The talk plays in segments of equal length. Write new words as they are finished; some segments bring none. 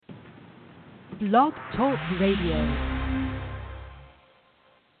Blog Talk Radio.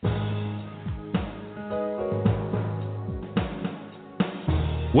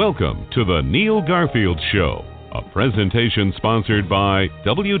 Welcome to the Neil Garfield Show, a presentation sponsored by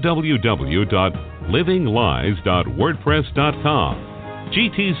www.livinglies.wordpress.com,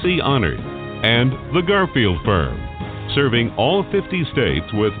 GTC Honored, and The Garfield Firm, serving all 50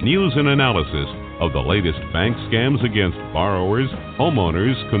 states with news and analysis of the latest bank scams against borrowers,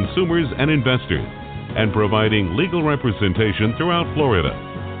 homeowners, consumers, and investors, and providing legal representation throughout Florida.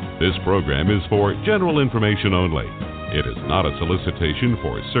 This program is for general information only. It is not a solicitation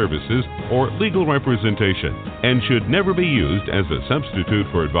for services or legal representation and should never be used as a substitute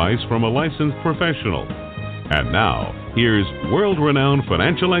for advice from a licensed professional. And now, here's world-renowned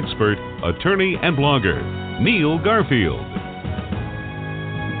financial expert, attorney, and blogger, Neil Garfield.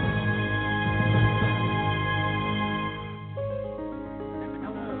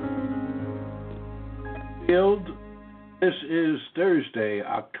 This is Thursday,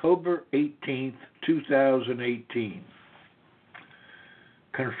 October 18th, 2018.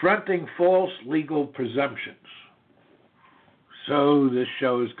 Confronting false legal presumptions. So this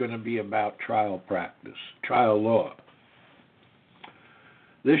show is going to be about trial practice, trial law.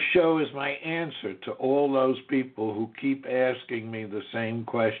 This show is my answer to all those people who keep asking me the same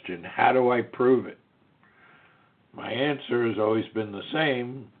question: how do I prove it? My answer has always been the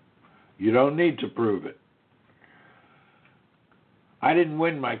same: you don't need to prove it. I didn't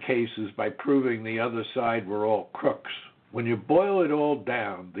win my cases by proving the other side were all crooks. When you boil it all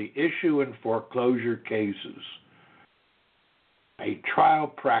down, the issue in foreclosure cases, a trial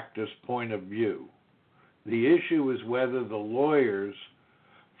practice point of view, the issue is whether the lawyers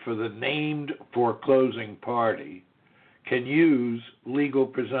for the named foreclosing party can use legal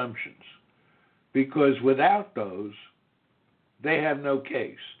presumptions. Because without those, they have no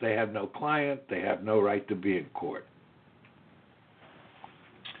case. They have no client. They have no right to be in court.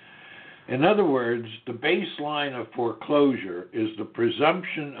 In other words, the baseline of foreclosure is the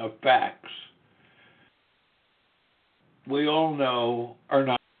presumption of facts we all know are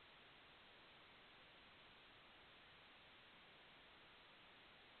not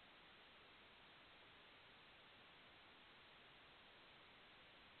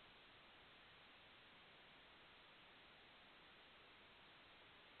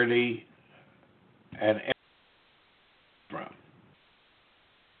and from.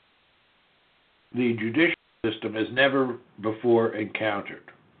 The judicial system has never before encountered.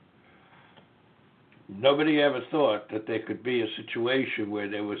 Nobody ever thought that there could be a situation where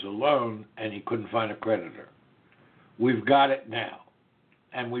there was a loan and he couldn't find a creditor. We've got it now,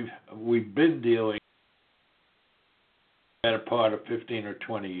 and we've been dealing at a part of 15 or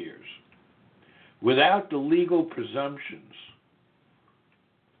 20 years. Without the legal presumptions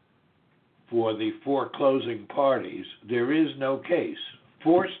for the foreclosing parties, there is no case.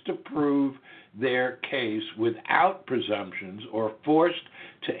 Forced to prove their case without presumptions or forced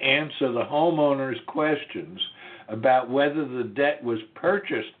to answer the homeowner's questions about whether the debt was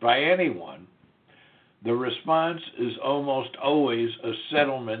purchased by anyone, the response is almost always a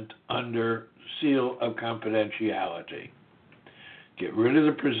settlement under seal of confidentiality. Get rid of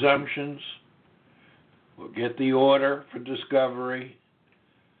the presumptions, we'll get the order for discovery,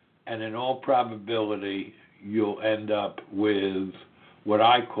 and in all probability, you'll end up with what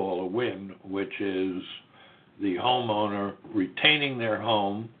I call a win, which is the homeowner retaining their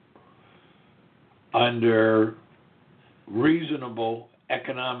home under reasonable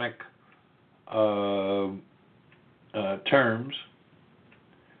economic terms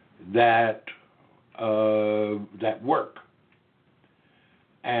that work.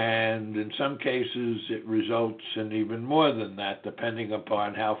 And in some cases, it results in even more than that, depending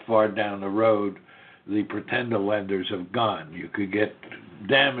upon how far down the road the pretender lenders have gone. You could get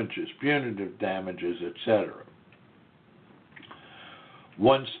damages, punitive damages, etc.,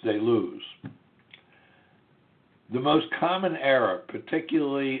 once they lose. The most common error,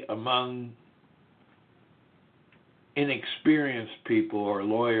 particularly among inexperienced people or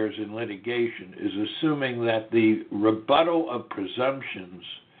lawyers in litigation, is assuming that the rebuttal of presumptions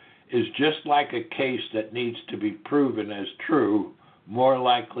is just like a case that needs to be proven as true, more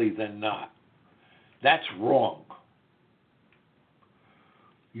likely than not. That's wrong.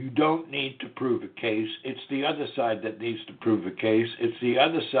 You don't need to prove a case. It's the other side that needs to prove a case. It's the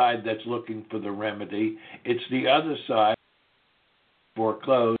other side that's looking for the remedy. It's the other side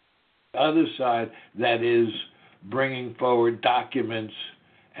foreclosed. The other side that is bringing forward documents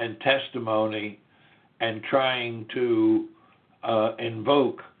and testimony and trying to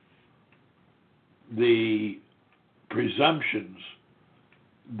invoke the presumptions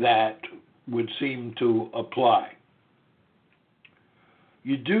that would seem to apply.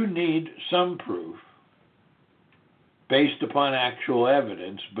 You do need some proof based upon actual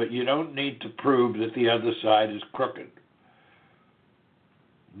evidence, but you don't need to prove that the other side is crooked.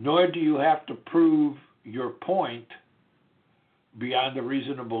 Nor do you have to prove your point beyond a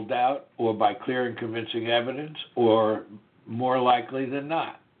reasonable doubt or by clear and convincing evidence, or more likely than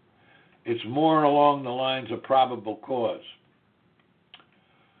not. It's more along the lines of probable cause.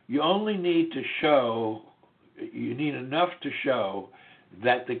 You only need enough to show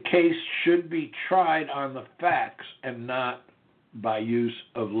that the case should be tried on the facts and not by use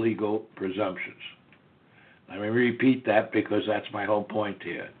of legal presumptions. Let me repeat that because that's my whole point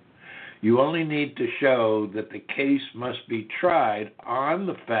here. You only need to show that the case must be tried on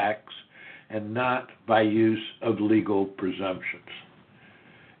the facts and not by use of legal presumptions.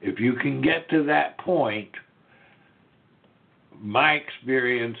 If you can get to that point, my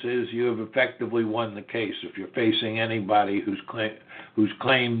experience is you have effectively won the case if you're facing anybody whose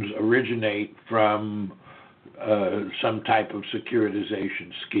claims originate from some type of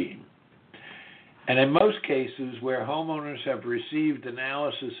securitization scheme. And in most cases where homeowners have received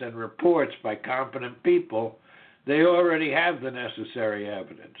analysis and reports by competent people, they already have the necessary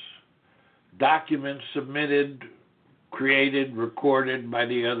evidence. Documents submitted, created, recorded by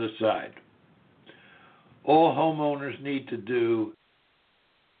the other side. All homeowners need to do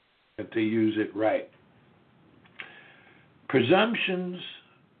is to use it right. Presumptions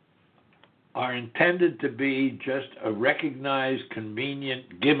are intended to be just a recognized,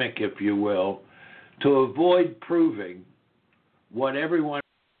 convenient gimmick, if you will, to avoid proving what everyone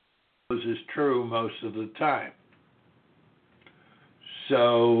knows is true most of the time.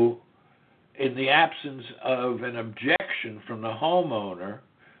 So, in the absence of an objection from the homeowner,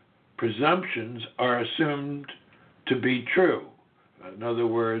 presumptions are assumed to be true. In other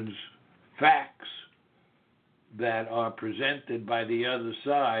words, facts that are presented by the other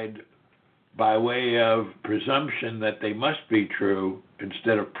side by way of presumption that they must be true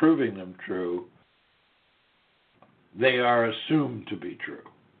instead of proving them true, they are assumed to be true.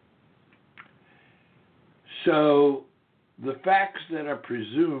 So the facts that are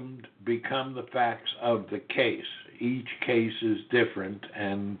presumed become the facts of the case. Each case is different,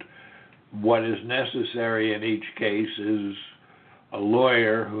 and what is necessary in each case is a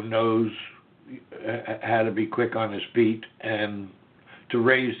lawyer who knows how to be quick on his feet and to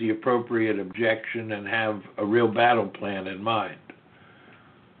raise the appropriate objection and have a real battle plan in mind.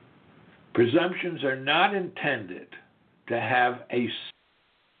 Presumptions are not intended to have a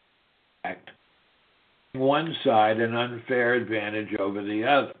fact one side an unfair advantage over the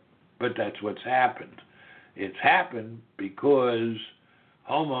other, but that's what's happened. It's happened because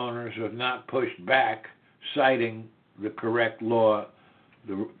homeowners have not pushed back, citing the correct law,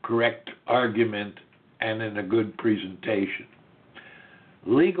 the correct argument, and in a good presentation.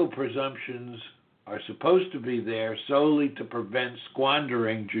 Legal presumptions are supposed to be there solely to prevent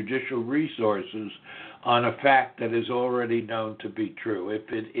squandering judicial resources on a fact that is already known to be true. If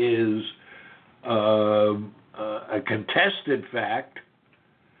it is a contested fact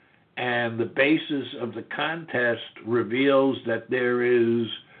and the basis of the contest reveals that there is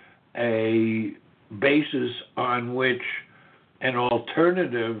a basis on which an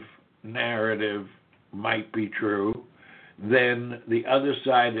alternative narrative might be true, then the other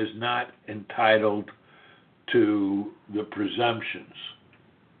side is not entitled to the presumptions.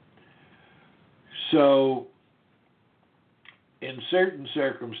 So, in certain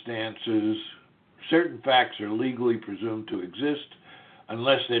circumstances, certain facts are legally presumed to exist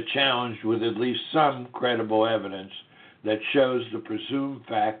unless they're challenged with at least some credible evidence that shows the presumed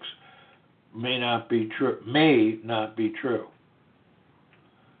facts may not be true.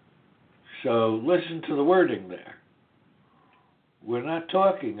 So listen to the wording there. We're not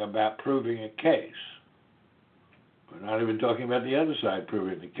talking about proving a case. We're not even talking about the other side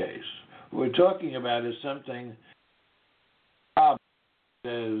proving the case. What we're talking about is something that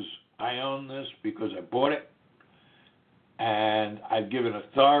says, I own this because I bought it, and I've given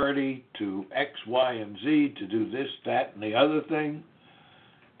authority to X, Y, and Z to do this, that, and the other thing,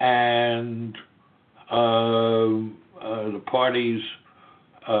 and the parties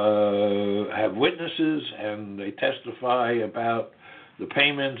have witnesses, and they testify about the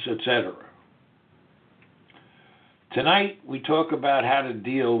payments, etc. Tonight, we talk about how to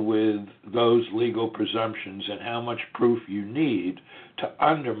deal with those legal presumptions and how much proof you need to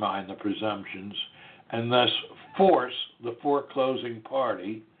undermine the presumptions and thus force the foreclosing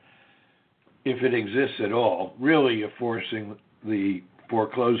party, if it exists at all. Really, you're forcing the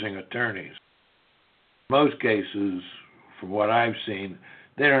foreclosing attorneys. In most cases, from what I've seen,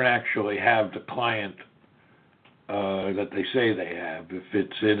 they don't actually have the client that they say they have. If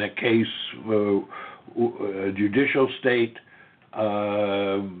it's in a case, a judicial state,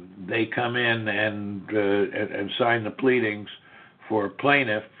 they come in and sign the pleadings for a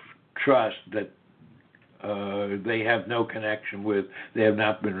plaintiff trust that they have no connection with, they have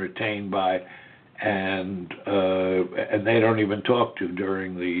not been retained by, and they don't even talk to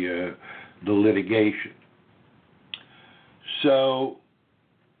during the litigation. So,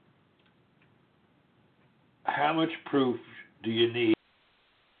 how much proof do you need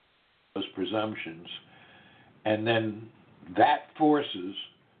those presumptions? And then that forces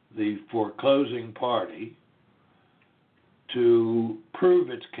the foreclosing party to prove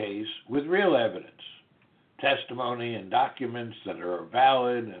its case with real evidence, testimony and documents that are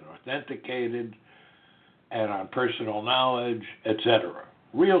valid and authenticated and on personal knowledge, etc.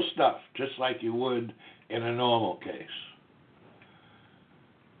 Real stuff, just like you would in a normal case.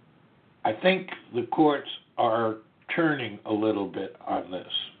 I think the courts are turning a little bit on this,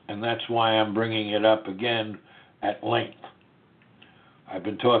 and that's why I'm bringing it up again at length. I've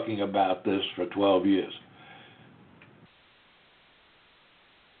been talking about this for 12 years.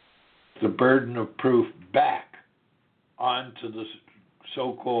 The burden of proof back onto the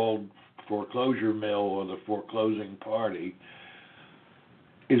so-called foreclosure mill or the foreclosing party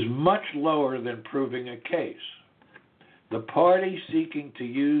is much lower than proving a case. The party seeking to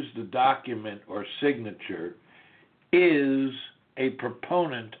use the document or signature is a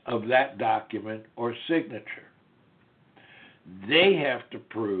proponent of that document or signature. They have to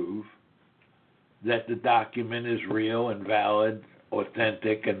prove that the document is real and valid,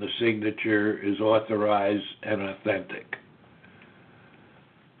 authentic, and the signature is authorized and authentic.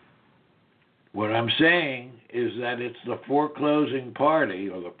 What I'm saying is that it's the foreclosing party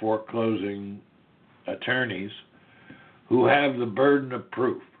or the foreclosing attorneys who have the burden of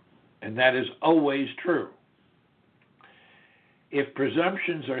proof, and that is always true. If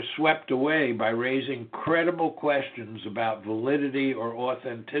presumptions are swept away by raising credible questions about validity or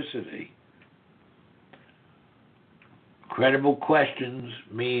authenticity, credible questions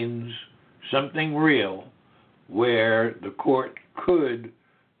means something real where the court could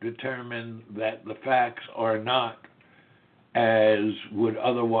determine that the facts are not as would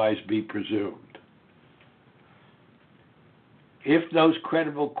otherwise be presumed. If those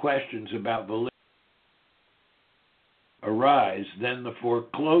credible questions about validity arise, then the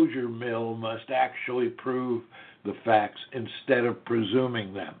foreclosure mill must actually prove the facts instead of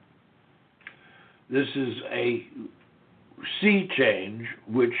presuming them. This is a sea change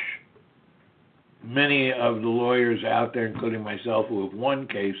which many of the lawyers out there, including myself who have won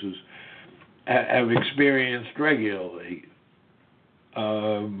cases, have experienced regularly.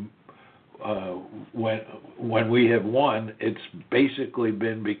 When we have won, it's basically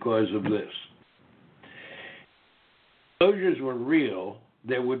been because of this. If foreclosures were real,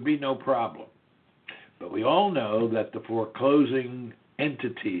 there would be no problem. But we all know that the foreclosing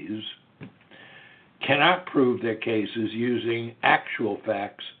entities cannot prove their cases using actual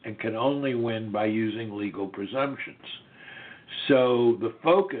facts and can only win by using legal presumptions. So the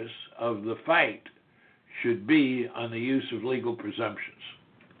focus of the fight should be on the use of legal presumptions.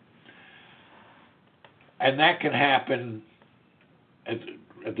 And that can happen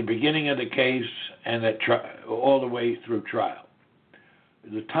at the beginning of the case and all the way through trial.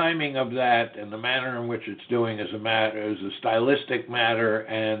 The timing of that and the manner in which it's doing is a stylistic matter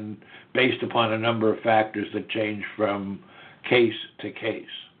and based upon a number of factors that change from case to case.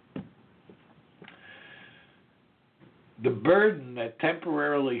 The burden that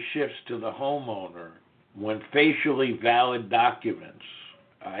temporarily shifts to the homeowner when facially valid documents,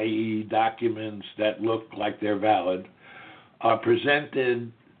 i.e. documents that look like they're valid, are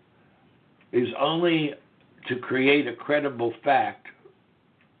presented is only to create a credible fact,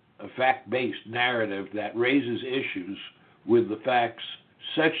 a fact-based narrative that raises issues with the facts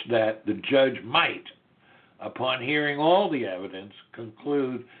such that the judge might, upon hearing all the evidence,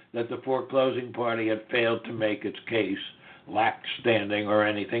 conclude that the foreclosing party had failed to make its case, lacked standing, or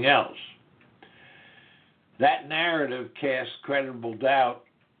anything else. That narrative casts credible doubt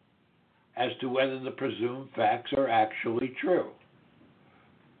as to whether the presumed facts are actually true.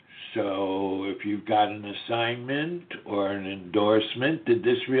 So if you've got an assignment or an endorsement, did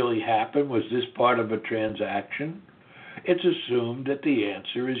this really happen? Was this part of a transaction? It's assumed that the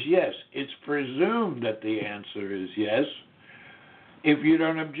answer is yes. It's presumed that the answer is yes if you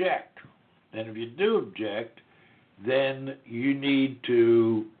don't object. And if you do object, then you need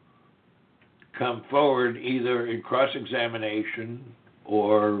to come forward either in cross-examination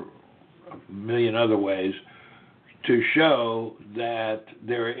or a million other ways to show that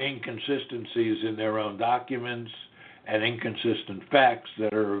there are inconsistencies in their own documents and inconsistent facts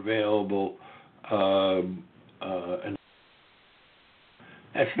that are available. And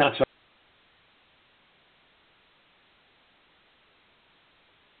that's not so.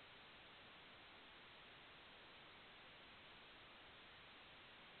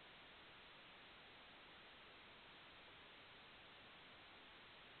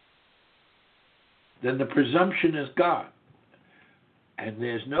 Then the presumption is gone. And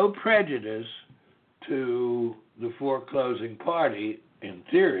there's no prejudice to the foreclosing party, in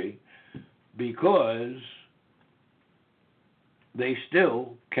theory, because they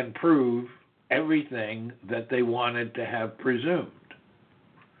still can prove everything that they wanted to have presumed.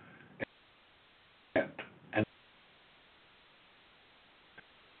 And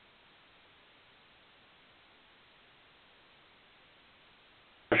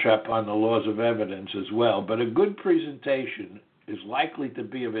brush up on the laws of evidence as well, but a good presentation is likely to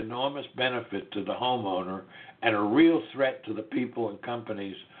be of enormous benefit to the homeowner and a real threat to the people and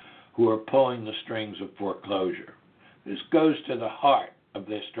companies who are pulling the strings of foreclosure. This goes to the heart of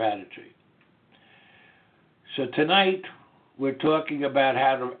their strategy. So tonight, we're talking about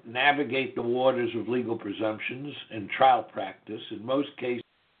how to navigate the waters of legal presumptions in trial practice. In most cases,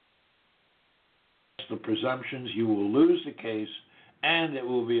 the presumptions, you will lose the case and it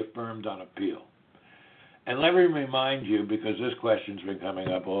will be affirmed on appeal. And let me remind you, because this question's been coming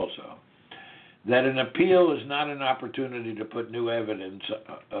up also, that an appeal is not an opportunity to put new evidence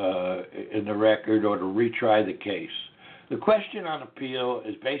in the record or to retry the case. The question on appeal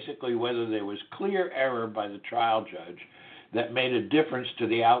is basically whether there was clear error by the trial judge that made a difference to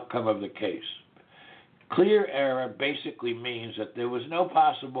the outcome of the case. Clear error basically means that there was no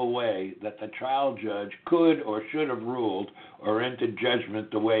possible way that the trial judge could or should have ruled or entered judgment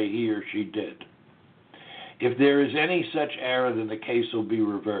the way he or she did. If there is any such error, then the case will be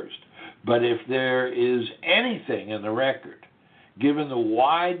reversed. But if there is anything in the record, given the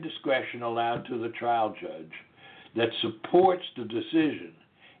wide discretion allowed to the trial judge, that supports the decision,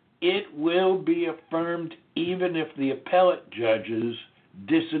 it will be affirmed even if the appellate judges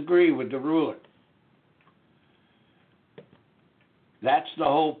disagree with the ruling. That's the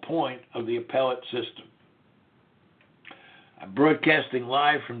whole point of the appellate system. I'm broadcasting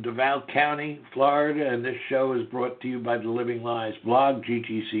live from Duval County, Florida, and this show is brought to you by the Living Lies blog,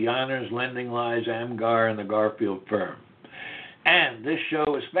 GTC Honors, Lending Lies, AMGAR, and the Garfield Firm. And this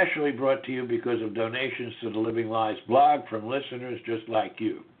show is especially brought to you because of donations to the Living Lies blog from listeners just like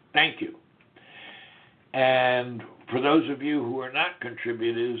you. Thank you. And for those of you who are not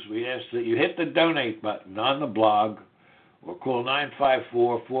contributors, we ask that you hit the donate button on the blog or call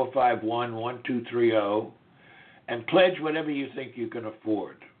 954-451-1230 and pledge whatever you think you can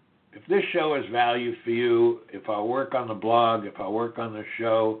afford. If this show has value for you, if our work on the blog, if our work on the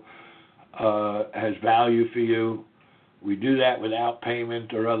show has value for you, we do that without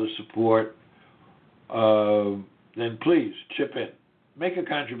payment or other support, then please chip in. Make a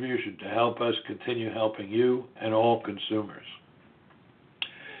contribution to help us continue helping you and all consumers.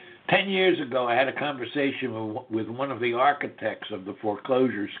 10 years ago, I had a conversation with one of the architects of the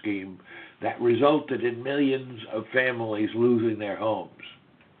foreclosure scheme that resulted in millions of families losing their homes.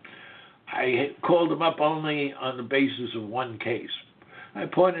 I called him up only on the basis of one case. I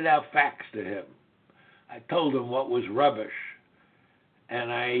pointed out facts to him. I told him what was rubbish, and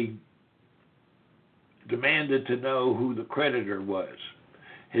I demanded to know who the creditor was.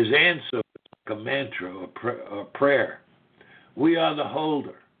 His answer was like a mantra, a prayer. We are the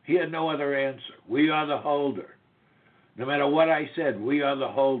holder. He had no other answer. We are the holder. No matter what I said, we are the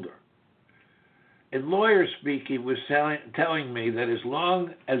holder. In lawyer speak, he was telling me that as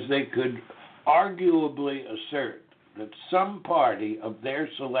long as they could arguably assert that some party of their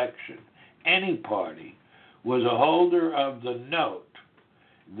selection, any party, was a holder of the note,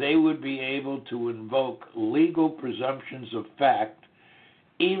 they would be able to invoke legal presumptions of fact,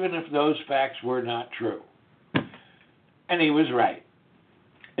 even if those facts were not true. And he was right,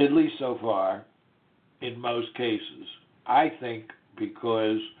 at least so far, in most cases. I think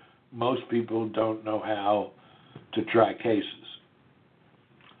because most people don't know how to try cases.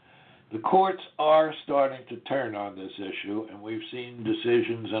 The courts are starting to turn on this issue, and we've seen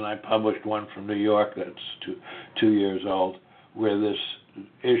decisions, and I published one from New York that's two years old, where this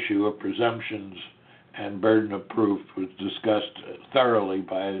issue of presumptions and burden of proof was discussed thoroughly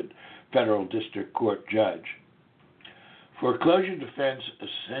by a federal district court judge. Foreclosure defense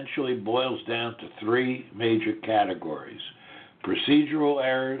essentially boils down to three major categories: procedural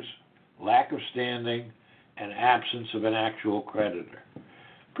errors, lack of standing, and absence of an actual creditor.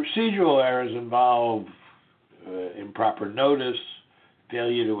 Procedural errors involve improper notice,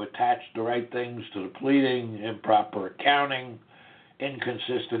 failure to attach the right things to the pleading, improper accounting,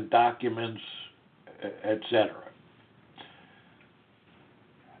 inconsistent documents, etc.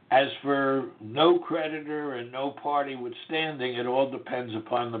 As for no creditor and no party withstanding, it all depends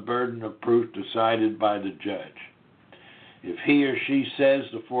upon the burden of proof decided by the judge. If he or she says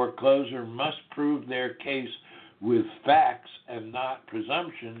the forecloser must prove their case with facts and not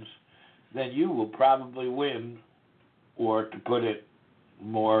presumptions, then you will probably win, or to put it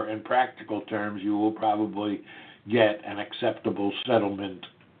more in practical terms, you will probably get an acceptable settlement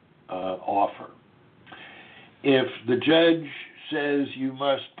offer. If the judge says you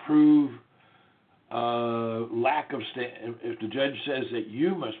must prove if the judge says that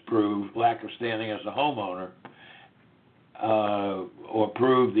you must prove lack of standing as a homeowner or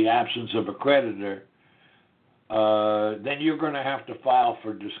prove the absence of a creditor, then you're going to have to file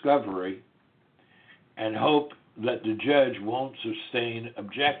for discovery and hope that the judge won't sustain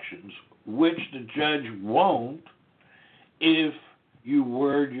objections, which the judge won't if you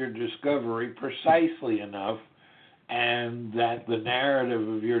word your discovery precisely enough and that the narrative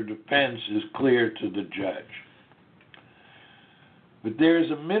of your defense is clear to the judge. But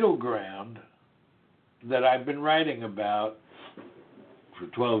there's a middle ground that I've been writing about for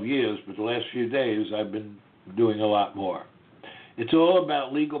 12 years, but the last few days I've been doing a lot more. It's all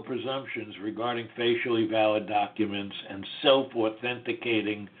about legal presumptions regarding facially valid documents and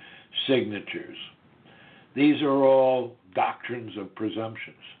self-authenticating signatures. These are all doctrines of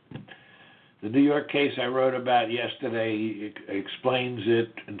presumptions. The New York case I wrote about yesterday explains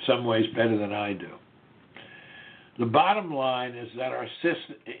it in some ways better than I do. The bottom line is that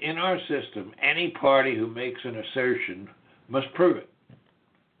in our system, any party who makes an assertion must prove it.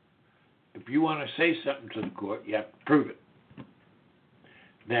 If you want to say something to the court, you have to prove it.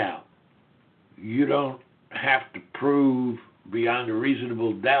 Now, you don't have to prove beyond a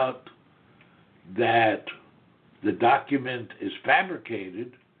reasonable doubt that the document is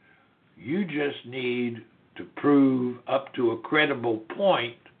fabricated. You just need to prove up to a credible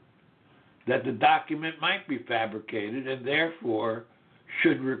point that the document might be fabricated and therefore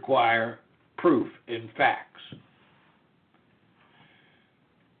should require proof in facts.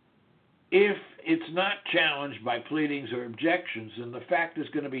 If it's not challenged by pleadings or objections, then the fact is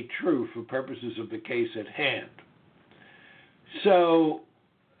going to be true for purposes of the case at hand. So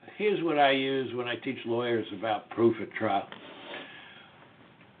here's what I use when I teach lawyers about proof at trial.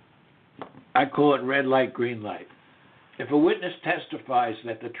 I call it red light, green light. If a witness testifies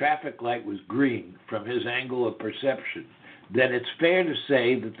that the traffic light was green from his angle of perception, then it's fair to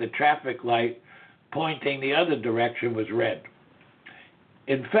say that the traffic light pointing the other direction was red.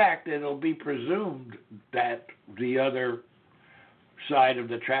 In fact, it'll be presumed that the other side of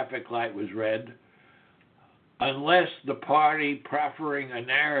the traffic light was red unless the party proffering a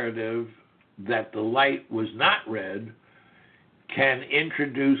narrative that the light was not red can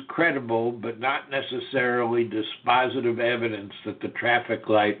introduce credible but not necessarily dispositive evidence that the traffic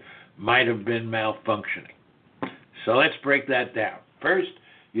light might have been malfunctioning. So let's break that down. First,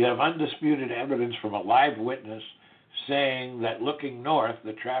 you have undisputed evidence from a live witness saying that looking north,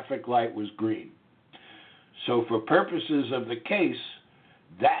 the traffic light was green. So for purposes of the case,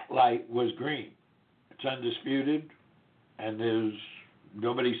 that light was green. It's undisputed, and there's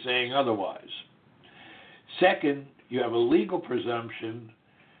nobody saying otherwise. Second, you have a legal presumption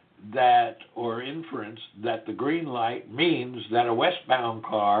that, or inference, that the green light means that a westbound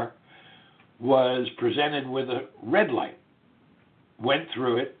car was presented with a red light, went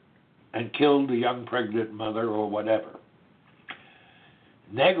through it, and killed a young pregnant mother or whatever.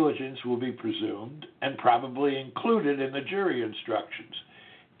 Negligence will be presumed and probably included in the jury instructions.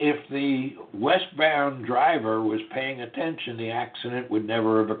 If the westbound driver was paying attention, the accident would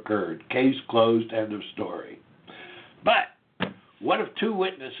never have occurred. Case closed, end of story. But what if two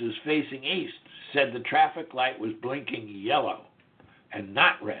witnesses facing east said the traffic light was blinking yellow and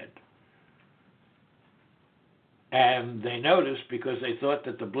not red? And they noticed because they thought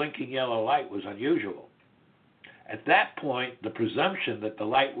that the blinking yellow light was unusual. At that point, the presumption that the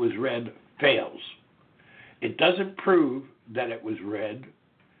light was red fails. It doesn't prove that it was red.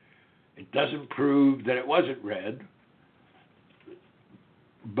 It doesn't prove that it wasn't red.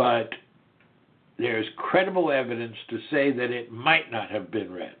 But there's credible evidence to say that it might not have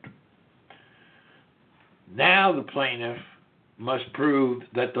been red. Now the plaintiff must prove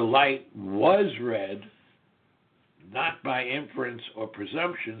that the light was red, not by inference or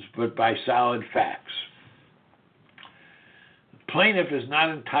presumptions, but by solid facts. The plaintiff is not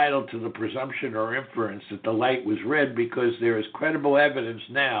entitled to the presumption or inference that the light was red because there is credible evidence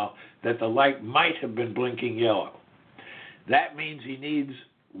now that the light might have been blinking yellow. That means he needs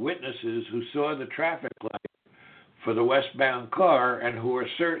witnesses who saw the traffic light for the westbound car and who are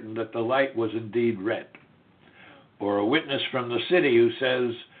certain that the light was indeed red. Or a witness from the city who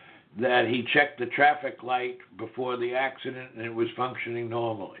says that he checked the traffic light before the accident and it was functioning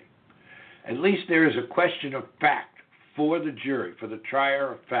normally. At least there is a question of fact for the jury, for the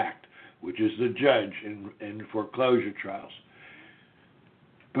trier of fact, which is the judge in foreclosure trials.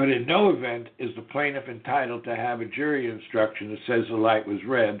 But in no event is the plaintiff entitled to have a jury instruction that says the light was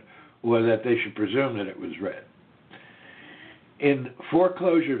red or that they should presume that it was red. In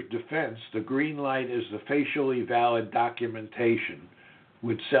foreclosure defense, the green light is the facially valid documentation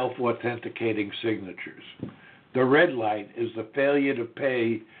with self-authenticating signatures. The red light is the failure to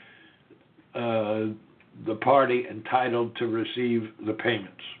pay the party entitled to receive the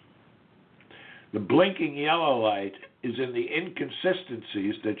payments. The blinking yellow light is in the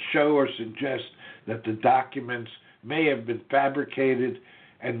inconsistencies that show or suggest that the documents may have been fabricated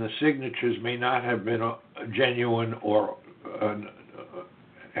and the signatures may not have been genuine or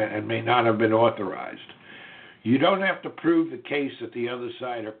and may not have been authorized. You don't have to prove the case that the other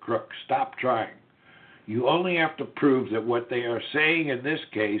side are crooks. Stop trying. You only have to prove that what they are saying in this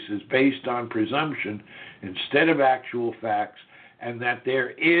case is based on presumption instead of actual facts, and that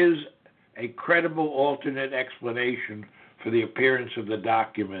there is a credible alternate explanation for the appearance of the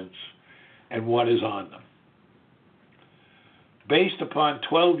documents and what is on them. Based upon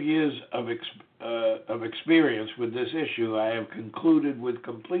 12 years of experience with this issue, I have concluded with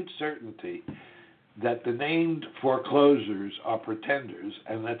complete certainty that the named foreclosers are pretenders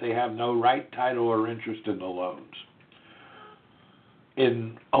and that they have no right, title, or interest in the loans.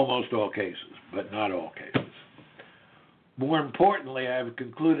 In almost all cases, but not all cases. More importantly, I have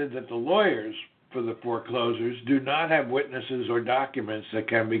concluded that the lawyers for the foreclosers do not have witnesses or documents that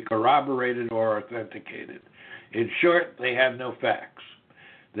can be corroborated or authenticated. In short, they have no facts.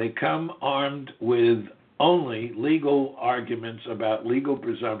 They come armed with only legal arguments about legal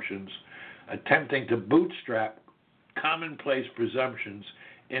presumptions, attempting to bootstrap commonplace presumptions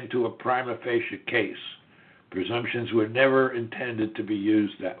into a prima facie case. Presumptions were never intended to be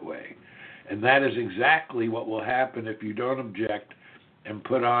used that way. And that is exactly what will happen if you don't object and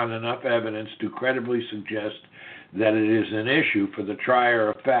put on enough evidence to credibly suggest that it is an issue for the trier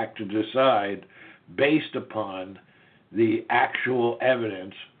of fact to decide based upon the actual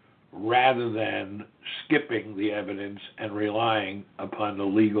evidence rather than skipping the evidence and relying upon the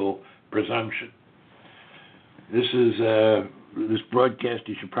legal presumption. This broadcast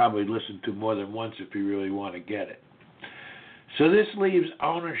you should probably listen to more than once if you really want to get it. So this leaves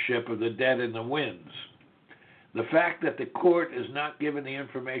ownership of the debt in the winds. The fact that the court is not given the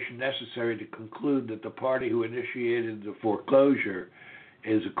information necessary to conclude that the party who initiated the foreclosure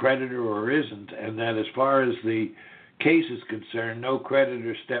is a creditor or isn't, and that as far as the case is concerned, no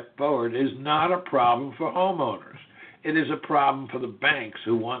creditor stepped forward, is not a problem for homeowners. It is a problem for the banks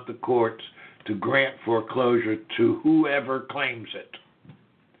who want the courts to grant foreclosure to whoever claims it.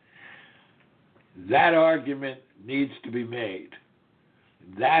 That argument needs to be made.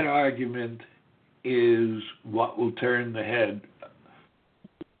 That argument is what will turn the head.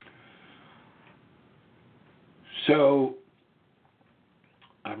 So,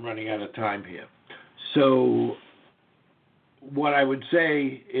 I'm running out of time here. So, what I would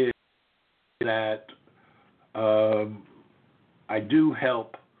say is that I do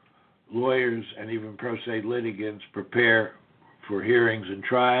help lawyers and even pro se litigants prepare for hearings and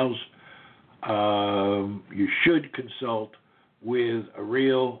trials. You should consult with a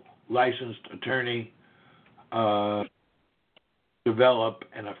real licensed attorney, develop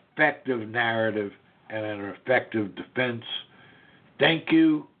an effective narrative and an effective defense. Thank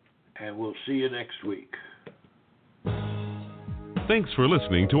you, and we'll see you next week. Thanks for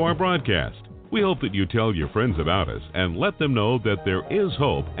listening to our broadcast. We hope that you tell your friends about us and let them know that there is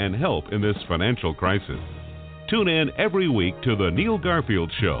hope and help in this financial crisis. Tune in every week to The Neil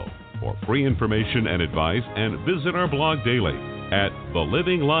Garfield Show for free information and advice, and visit our blog daily at The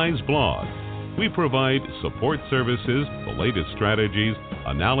Living Lies blog. We provide support services, the latest strategies,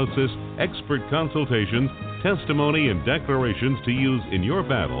 analysis, expert consultations, testimony, and declarations to use in your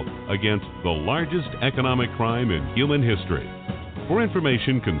battle against the largest economic crime in human history. For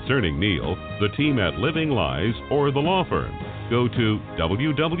information concerning Neil, the team at Living Lies, or the law firm, go to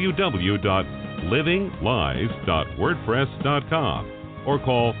www.livinglies.wordpress.com or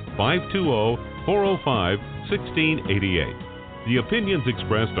call 520-405-1688. The opinions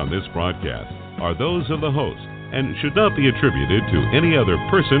expressed on this broadcast are those of the host and should not be attributed to any other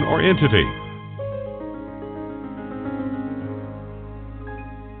person or entity.